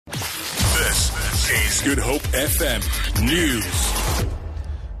Good Hope FM News.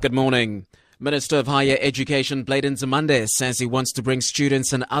 Good morning. Minister of Higher Education Nzimande says he wants to bring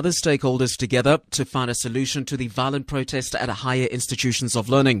students and other stakeholders together to find a solution to the violent protest at higher institutions of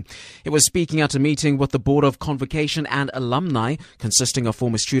learning. He was speaking at a meeting with the Board of Convocation and Alumni, consisting of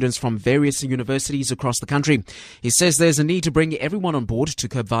former students from various universities across the country. He says there's a need to bring everyone on board to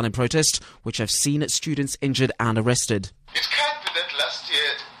curb violent protests, which have seen students injured and arrested. It can't be that last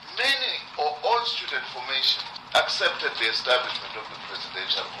year many or all student formation accepted the establishment of the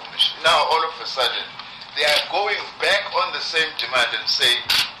Presidential Commission. Now, all of a sudden, they are going back on the same demand and saying,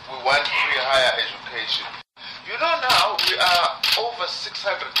 we want free higher education. You know, now we are over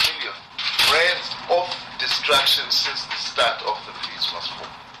 600 million rands of destruction since the start of the peace was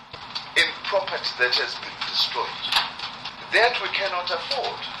formed in property that has been destroyed. That we cannot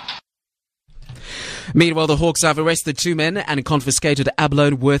afford. Meanwhile, the Hawks have arrested 2 men and confiscated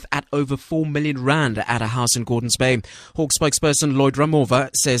abalone worth at over 4 million rand at a house in Gordons Bay. Hawk spokesperson Lloyd Ramova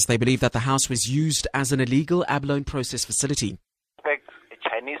says they believe that the house was used as an illegal abalone process facility. A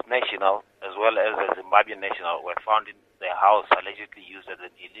Chinese national as well as a Zimbabwean national were found in their house allegedly used as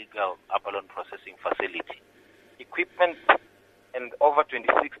an illegal abalone processing facility. Equipment and over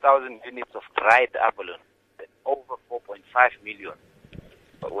 26,000 units of dried abalone, over 4.5 million,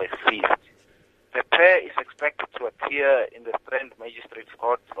 were seized. The pair is expected to appear in the Strand Magistrates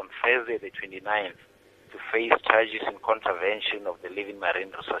Court on Thursday the 29th to face charges in contravention of the Living Marine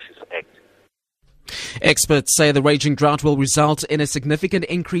Resources Act. Experts say the raging drought will result in a significant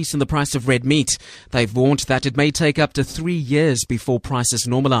increase in the price of red meat. They've warned that it may take up to 3 years before prices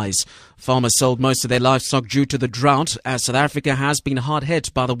normalize. Farmers sold most of their livestock due to the drought, as South Africa has been hard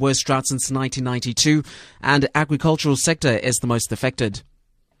hit by the worst drought since 1992, and the agricultural sector is the most affected.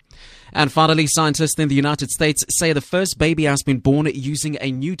 And finally, scientists in the United States say the first baby has been born using a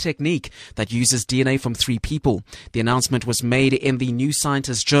new technique that uses DNA from 3 people. The announcement was made in the New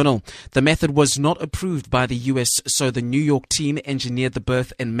Scientist journal. The method was not approved by the U.S., so the New York team engineered the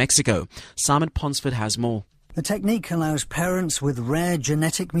birth in Mexico. Simon Ponsford has more. The technique allows parents with rare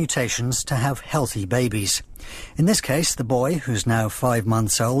genetic mutations to have healthy babies. In this case, the boy, who's now 5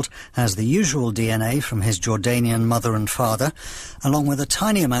 months old, has the usual DNA from his Jordanian mother and father, along with a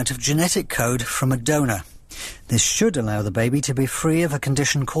tiny amount of genetic code from a donor. This should allow the baby to be free of a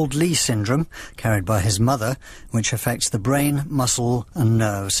condition called Lee syndrome, carried by his mother, which affects the brain, muscle and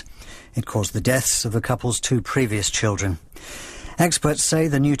nerves. It caused the deaths of the couple's 2 previous children. Experts say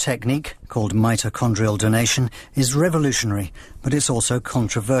the new technique, called mitochondrial donation, is revolutionary, but it's also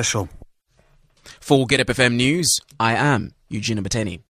controversial. For Good Hope FM News, I am Eugene Bateni.